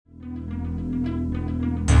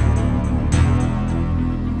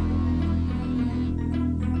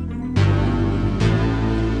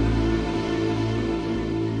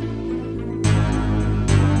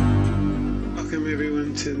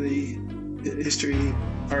to the history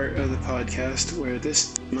part of the podcast, where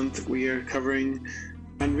this month we are covering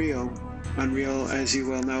Unreal. Unreal, as you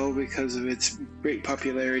well know, because of its great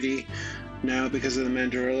popularity now because of The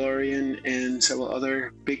Mandalorian and several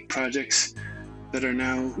other big projects that are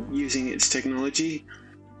now using its technology.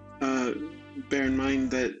 Bear in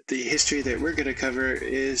mind that the history that we're going to cover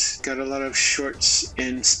is got a lot of shorts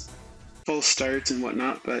and false starts and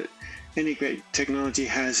whatnot, but any great technology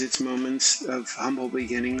has its moments of humble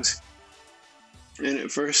beginnings. And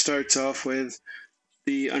it first starts off with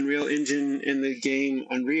the Unreal Engine in the game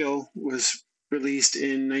Unreal was released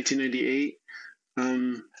in 1998.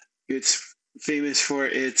 It's famous for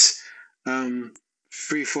its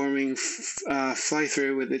free-forming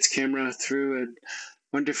fly-through with its camera through a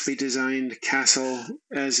wonderfully designed castle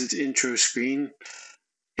as its intro screen,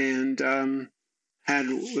 and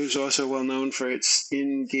was also well known for its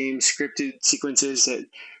in-game scripted sequences that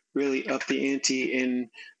really upped the ante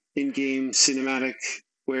in-game cinematic,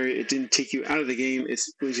 where it didn't take you out of the game, it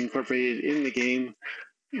was incorporated in the game,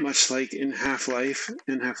 much like in Half-Life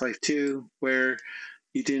and Half-Life 2, where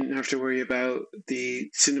you didn't have to worry about the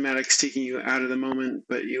cinematics taking you out of the moment,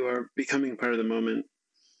 but you are becoming part of the moment.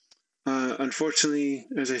 Unfortunately,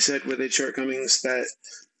 as I said, with its shortcomings, that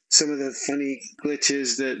some of the funny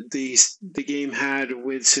glitches that the game had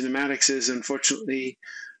with cinematics is, unfortunately,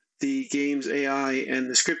 the game's AI and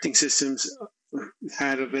the scripting systems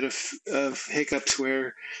had a bit of hiccups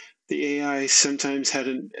where the AI sometimes had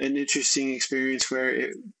an interesting experience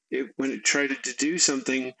where when it tried to do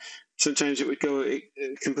something, sometimes it would go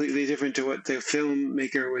completely different to what the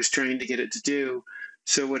filmmaker was trying to get it to do.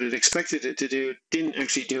 So what it expected it to do didn't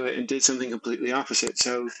actually do it and did something completely opposite.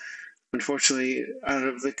 So unfortunately, out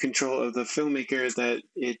of the control of the filmmaker, that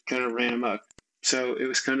it kind of ran amok. So it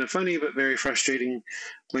was kind of funny, but very frustrating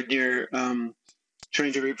when you're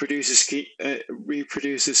trying to reproduce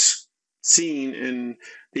this scene and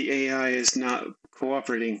the AI is not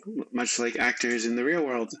cooperating, much like actors in the real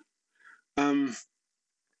world.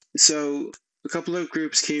 So a couple of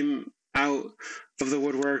groups came out of the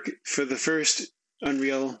woodwork for the first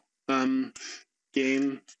Unreal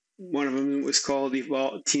game. One of them was called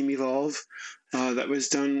Team Evolve. That was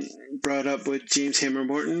brought up with James Hammer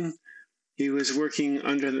Morton. He was working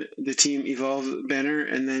under the Team Evolve banner,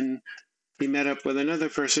 and then he met up with another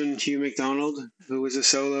person, Hugh McDonald, who was a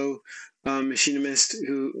solo machinist,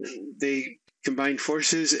 who they combined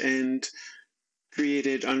forces and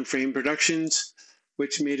created Unframed Productions,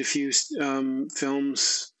 which made a few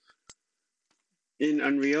films in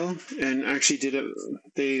Unreal, and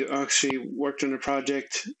they actually worked on a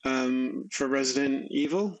project for Resident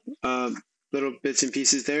Evil, little bits and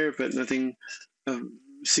pieces there, but nothing of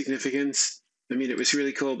significance. I mean, it was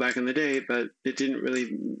really cool back in the day, but it didn't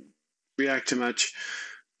really react to much.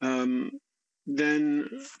 Then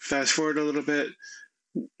fast forward a little bit,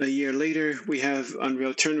 a year later, we have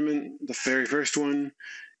Unreal Tournament, the very first one.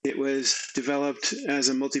 It was developed as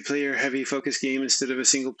a multiplayer heavy focus game instead of a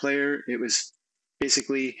single player. It was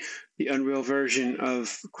basically the Unreal version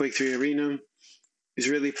of Quake 3 Arena. It was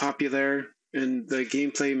really popular, and the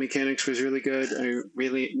gameplay mechanics was really good. I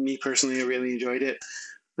really enjoyed it.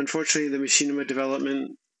 Unfortunately, the machinima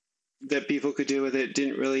development that people could do with it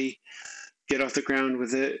didn't really get off the ground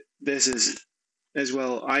with it. This is as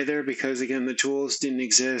well either, because again, the tools didn't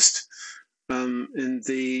exist, and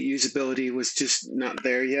the usability was just not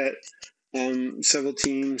there yet. Several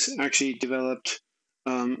teams actually developed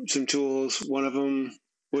some tools. One of them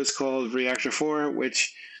was called Reactor 4,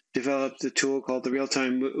 which developed a tool called the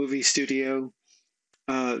Real-Time Movie Studio.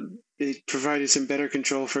 It provided some better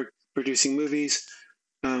control for producing movies.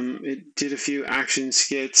 It did a few action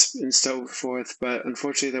skits and so forth, but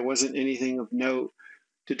unfortunately there wasn't anything of note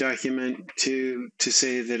to document to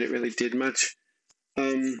say that it really did much.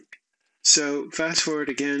 So fast forward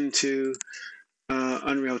again to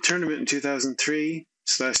Unreal Tournament in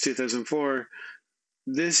 2003/2004.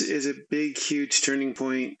 This is a big, huge turning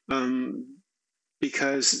point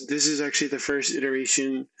because this is actually the first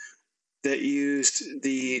iteration that used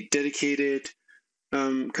the dedicated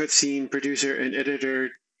cutscene producer and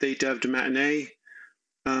editor they dubbed Matinee.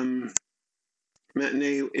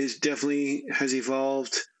 Matinee has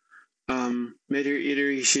evolved many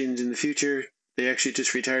iterations in the future. They actually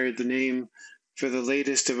just retired the name for the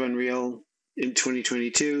latest of Unreal in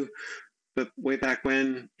 2022, but way back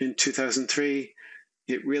when, in 2003,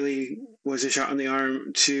 it really was a shot in the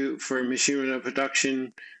arm for machinima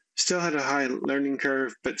production. Still had a high learning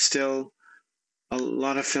curve, but still a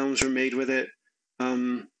lot of films were made with it.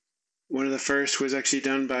 One of the first was actually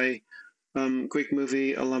done by Quake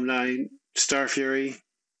movie alumni Star Fury.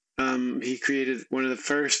 He created one of the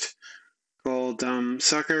first called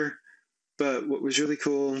Sucker. But what was really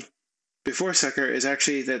cool before Sucker is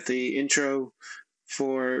actually that the intro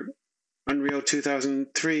for Unreal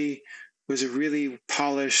 2003 was a really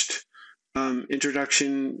polished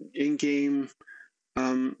introduction in-game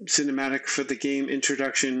cinematic for the game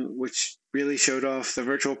introduction, which really showed off the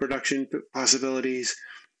virtual production possibilities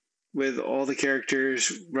with all the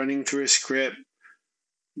characters running through a script,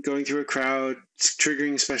 going through a crowd,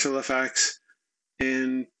 triggering special effects,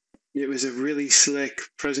 and it was a really slick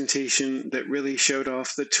presentation that really showed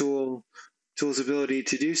off the tool's ability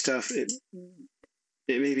to do stuff. It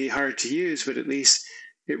may be hard to use, but at least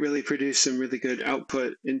it really produced some really good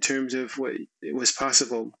output in terms of what it was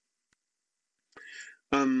possible.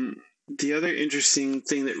 The other interesting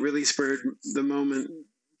thing that really spurred the moment,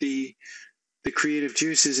 the creative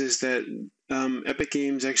juices, is that Epic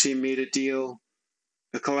Games actually made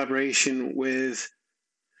a collaboration with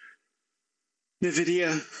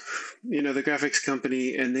NVIDIA, the graphics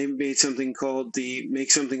company, and they made something called the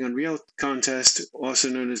Make Something Unreal contest, also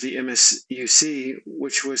known as the MSUC,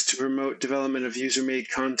 which was to promote development of user-made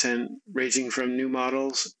content ranging from new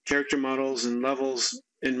models, character models, and levels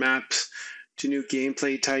and maps to new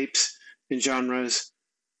gameplay types and genres.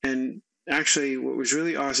 And actually, what was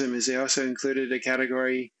really awesome is they also included a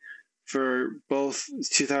category for both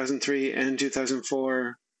 2003 and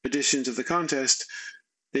 2004 editions of the contest.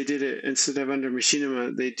 They did it, instead of under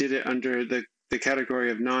Machinima, they did it under the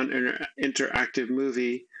category of non-interactive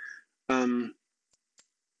movie.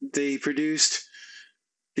 They produced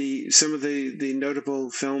some of the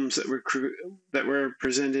notable films that were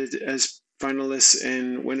presented as finalists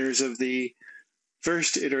and winners of the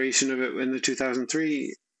first iteration of it in the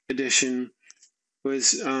 2003 edition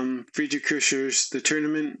was Friedrich Kircher's The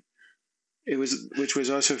Tournament, which was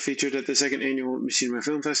also featured at the second annual Machinima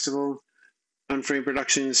Film Festival. Unframed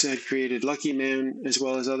Productions had created Lucky Man, as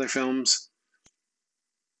well as other films,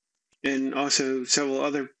 and also several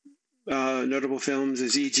other notable films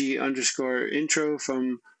as EG_intro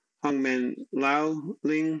from Hongman Lao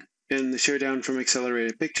Ling and The Showdown from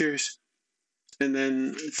Accelerated Pictures. And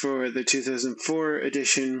then for the 2004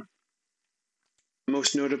 edition,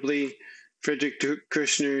 most notably, Frederick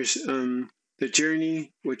Kirchner's The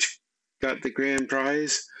Journey, which got the grand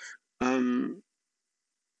prize.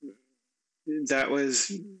 That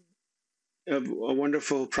was a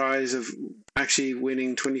wonderful prize of actually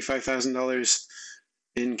winning $25,000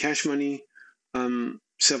 in cash money.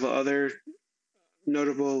 Several other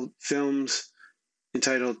notable films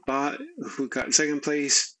entitled Bot, who got second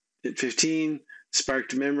place at 15,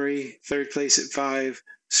 Sparked Memory, third place at 5,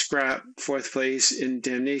 Scrap, fourth place, and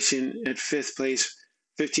Damnation at fifth place,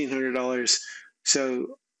 $1,500.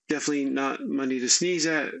 So definitely not money to sneeze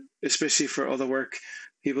at, especially for all the work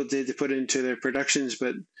people did to put into their productions,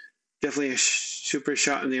 but definitely a super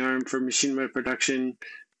shot in the arm for Machinima Production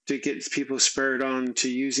to get people spurred on to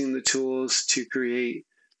using the tools to create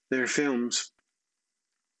their films.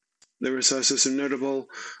 There was also some notable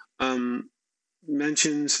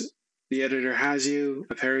mentions. The Editor Has You,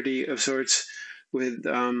 a parody of sorts with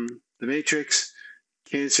The Matrix.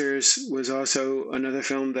 Cancers was also another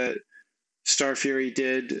film that Star Fury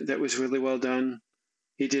did that was really well done.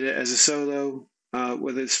 He did it as a solo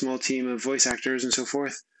with a small team of voice actors and so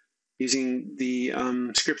forth, using the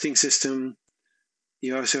scripting system.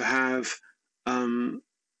 You also have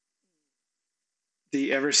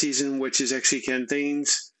the Ever Season, which is actually Ken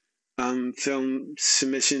Thane's film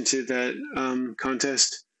submission to that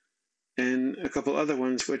contest, and a couple other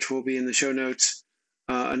ones, which will be in the show notes.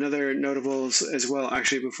 Another notables as well,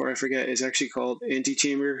 actually, before I forget, is actually called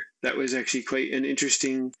Antechamber. That was actually quite an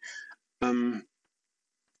interesting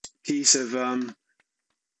piece of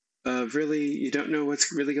really, you don't know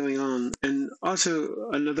what's really going on. And also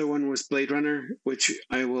another one was Blade Runner, which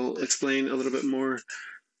I will explain a little bit more,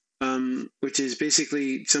 which is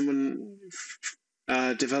basically someone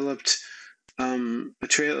developed a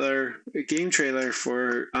game trailer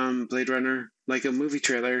for Blade Runner, like a movie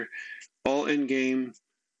trailer, all in game,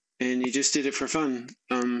 and he just did it for fun.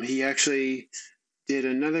 He actually did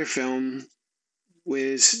another film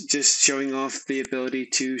was just showing off the ability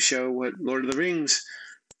to show what Lord of the Rings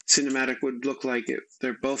cinematic would look like.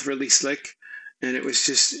 They're both really slick, and it was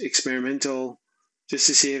just experimental, just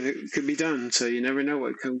to see if it could be done. So you never know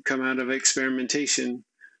what can come out of experimentation.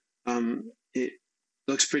 It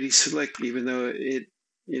looks pretty slick, even though it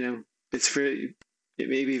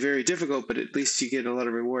may be very difficult, but at least you get a lot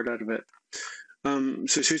of reward out of it.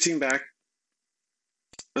 So switching back,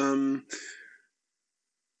 in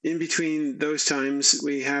between those times,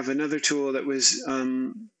 we have another tool that was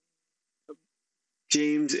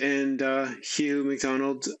James and Hugh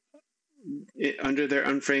McDonald under their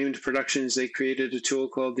Unframed Productions, they created a tool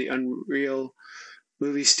called the Unreal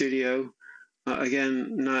Movie Studio.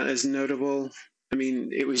 Again, not as notable. I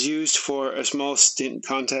mean, it was used for a small stint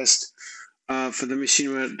contest for the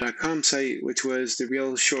Machinima.com site, which was the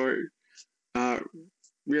Real Short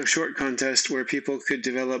contest, where people could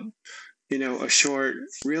develop, a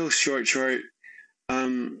real short.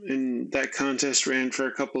 And that contest ran for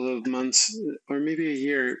a couple of months or maybe a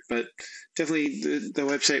year, but definitely the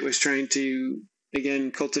website was trying to,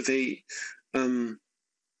 again, cultivate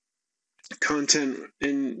content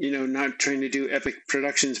and, not trying to do epic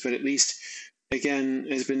productions, but at least, again,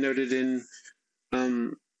 has been noted in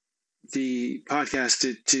the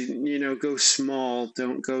podcast to go small.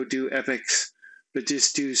 Don't go do epics, but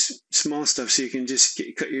just do small stuff so you can just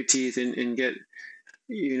cut your teeth and get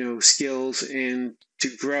skills and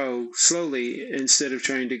to grow slowly instead of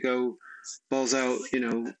trying to go balls out,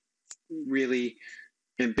 really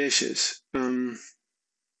ambitious. And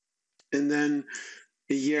then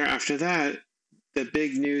a year after that, the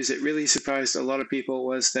big news that really surprised a lot of people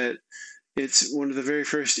was that it's one of the very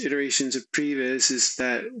first iterations of Previs is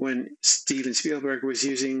that when Steven Spielberg was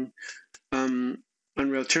using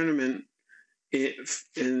Unreal Tournament,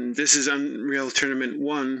 and this is Unreal Tournament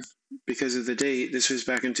 1 because of the date, this was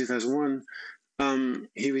back in 2001,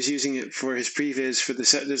 he was using it for his previs for the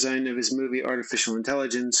set design of his movie Artificial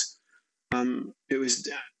Intelligence. It was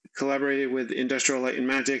collaborated with Industrial Light and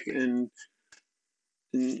Magic, and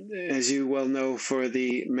as you well know, for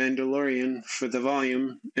the Mandalorian for the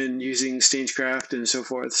volume, and using Stagecraft and so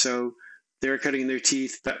forth. So they were cutting their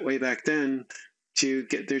teeth way back then to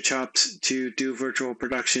get their chops to do virtual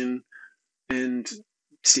production. And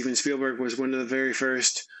Steven Spielberg was one of the very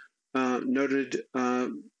first noted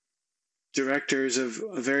directors of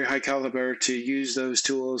a very high caliber to use those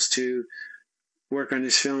tools to work on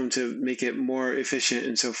his film to make it more efficient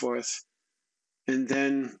and so forth. And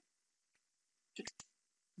then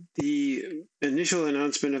the initial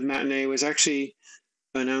announcement of Matinee was actually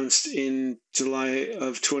announced in July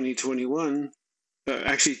of 2021,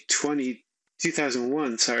 actually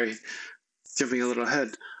 2001, sorry, jumping a little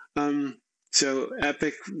ahead. So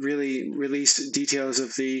Epic really released details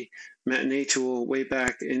of the Matinee tool way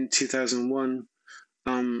back in 2001.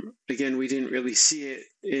 Again, we didn't really see it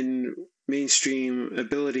in mainstream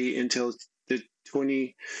ability until the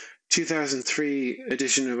 2003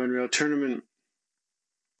 edition of Unreal Tournament.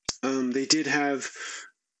 They did have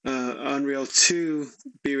Unreal 2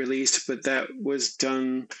 be released, but that was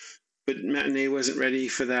done, but Matinee wasn't ready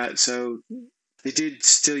for that, so they did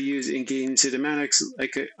still use in-game cinematics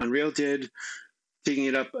like Unreal did, taking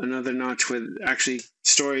it up another notch with actually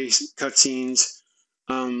story cutscenes,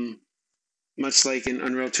 much like in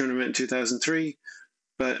Unreal Tournament in 2003.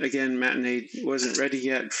 But again, Matinee wasn't ready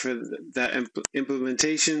yet for that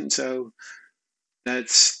implementation, so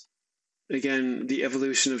that's, again, the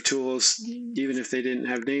evolution of tools, even if they didn't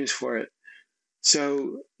have names for it.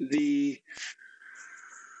 So the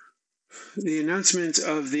announcement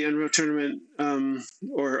of the Unreal Tournament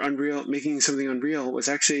or Unreal making something Unreal was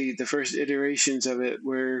actually the first iterations of it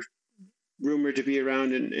were rumored to be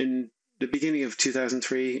around in the beginning of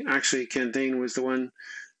 2003. Actually, Ken Thane was the one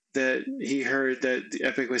that he heard that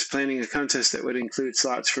Epic was planning a contest that would include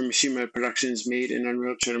slots for Machinima productions made in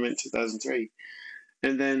Unreal Tournament 2003.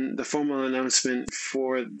 And then the formal announcement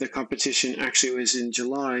for the competition actually was in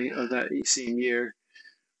July of that same year,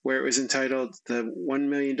 where it was entitled the $1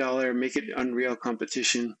 million Make It Unreal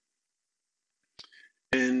competition.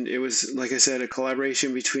 And it was, like I said, a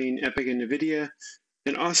collaboration between Epic and NVIDIA.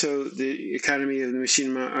 And also the Academy of the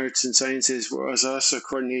Machinima Arts and Sciences was also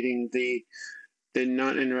coordinating the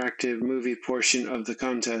non-interactive movie portion of the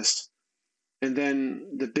contest. And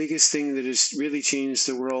then the biggest thing that has really changed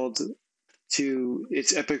the world to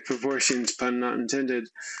its epic proportions, pun not intended,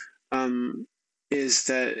 is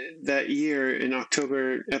that year in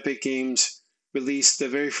October, Epic Games released the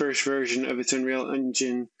very first version of its Unreal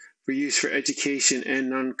Engine for use for education and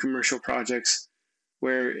non-commercial projects,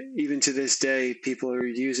 where even to this day, people are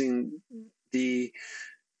using the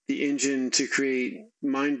engine to create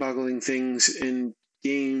mind-boggling things in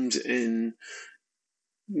games and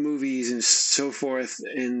movies and so forth,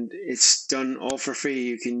 and it's done all for free.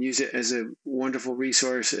 You can use it as a wonderful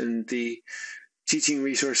resource, and the teaching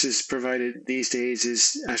resources provided these days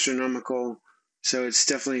is astronomical. So it's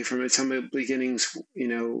definitely, from its humble beginnings,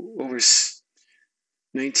 over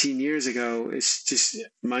 19 years ago, it's just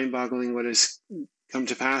mind-boggling what has come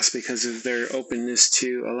to pass because of their openness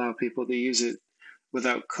to allow people to use it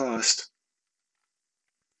without cost.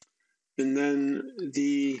 And then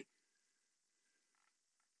the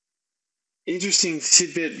interesting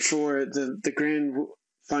tidbit for the grand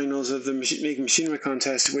finals of the Make Machinima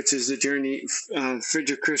contest, which is the journey.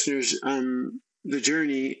 Frederick Kirchner's The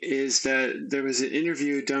Journey is that there was an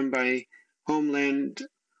interview done by Homeland.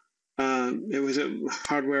 It was a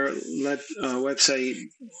hardware-led website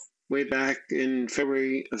way back in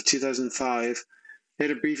February of 2005. They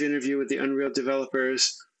had a brief interview with the Unreal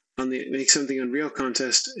developers on the Make Something Unreal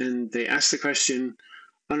contest, and they asked the question,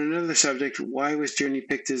 on another subject, why was Journey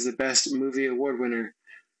picked as the best movie award winner?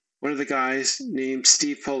 One of the guys, named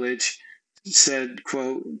Steve Polage, said,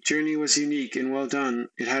 quote, Journey was unique and well done.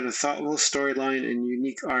 It had a thoughtful storyline and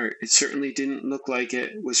unique art. It certainly didn't look like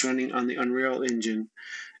it was running on the Unreal Engine.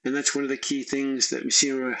 And that's one of the key things that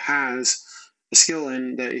Machinima has a skill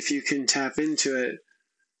in, that if you can tap into it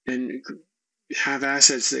and have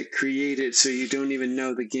assets that create it so you don't even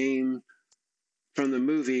know the game from the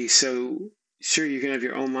movie. So sure, you can have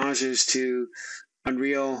your homages to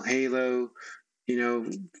Unreal, Halo,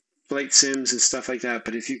 flight sims and stuff like that.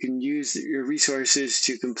 But if you can use your resources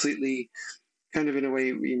to completely kind of in a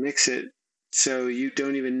way remix it so you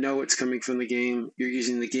don't even know what's coming from the game, you're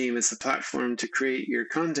using the game as the platform to create your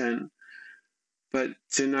content, but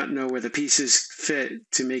to not know where the pieces fit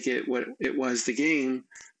to make it what it was, the game,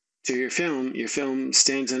 to your film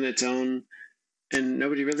stands on its own, and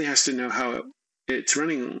nobody really has to know how it's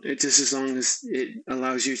running. It just, as long as it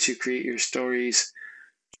allows you to create your stories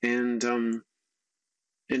and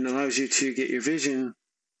it allows you to get your vision,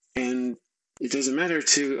 and it doesn't matter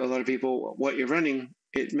to a lot of people what you're running.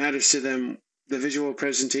 It matters to them the visual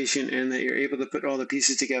presentation and that you're able to put all the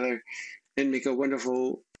pieces together and make a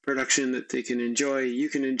wonderful production that they can enjoy. You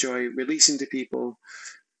can enjoy releasing to people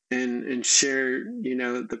and share,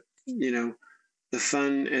 the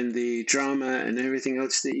fun and the drama and everything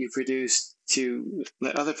else that you produce to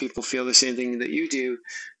let other people feel the same thing that you do,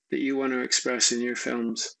 that you want to express in your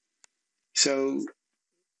films. So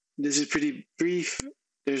this is pretty brief.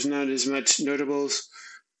 There's not as much notables,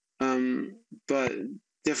 but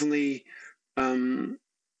definitely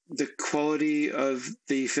the quality of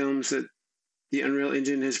the films that the Unreal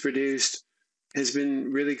Engine has produced has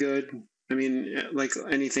been really good. I mean, like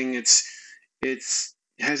anything, it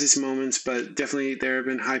has its moments, but definitely there have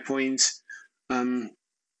been high points. In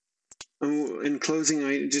closing,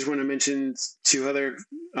 I just want to mention two other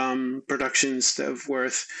productions of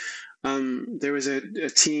worth. There was a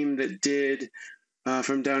team that did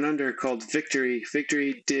from Down Under called Victory.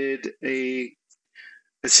 Victory did a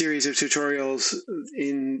series of tutorials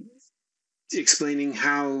in explaining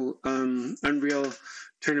how Unreal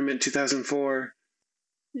Tournament 2004,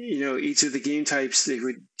 each of the game types they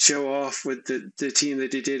would show off with the team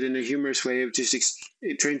that they did in a humorous way of just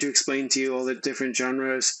trying to explain to you all the different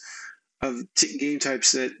genres of game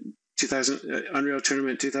types that Unreal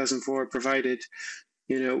Tournament 2004 provided.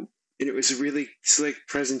 And it was a really slick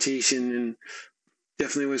presentation and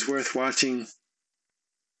definitely was worth watching.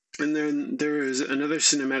 And then there is another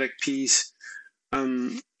cinematic piece.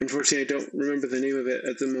 Unfortunately, I don't remember the name of it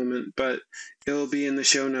at the moment, but it'll be in the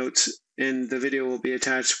show notes, and the video will be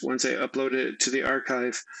attached once I upload it to the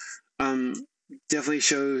archive. Definitely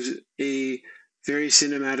shows a very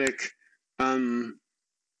cinematic.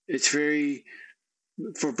 It's very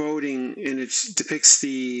foreboding, and it depicts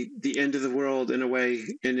the end of the world in a way,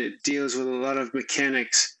 and it deals with a lot of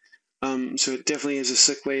mechanics. So it definitely is a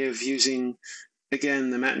slick way of using, again,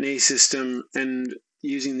 the matinee system and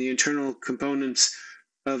using the internal components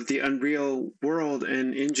of the Unreal world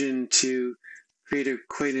and engine to create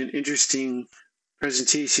quite an interesting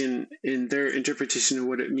presentation in their interpretation of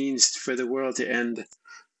what it means for the world to end.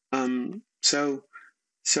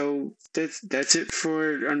 So that's it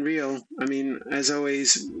for Unreal. I mean, as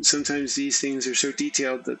always, sometimes these things are so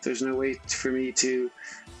detailed that there's no way for me to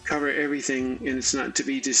cover everything, and it's not to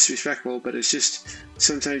be disrespectful, but it's just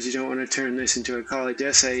sometimes you don't want to turn this into a college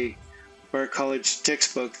essay or a college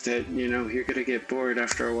textbook that, you're going to get bored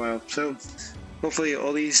after a while. So hopefully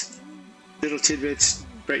all these little tidbits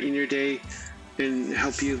brighten your day and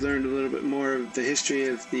help you learn a little bit more of the history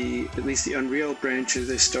of at least the Unreal branch of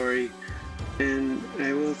this story. And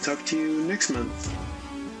I will talk to you next month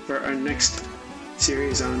for our next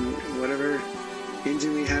series on whatever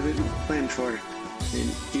engine we have it planned for.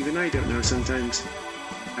 And even I don't know sometimes.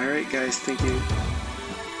 Alright guys, thank you.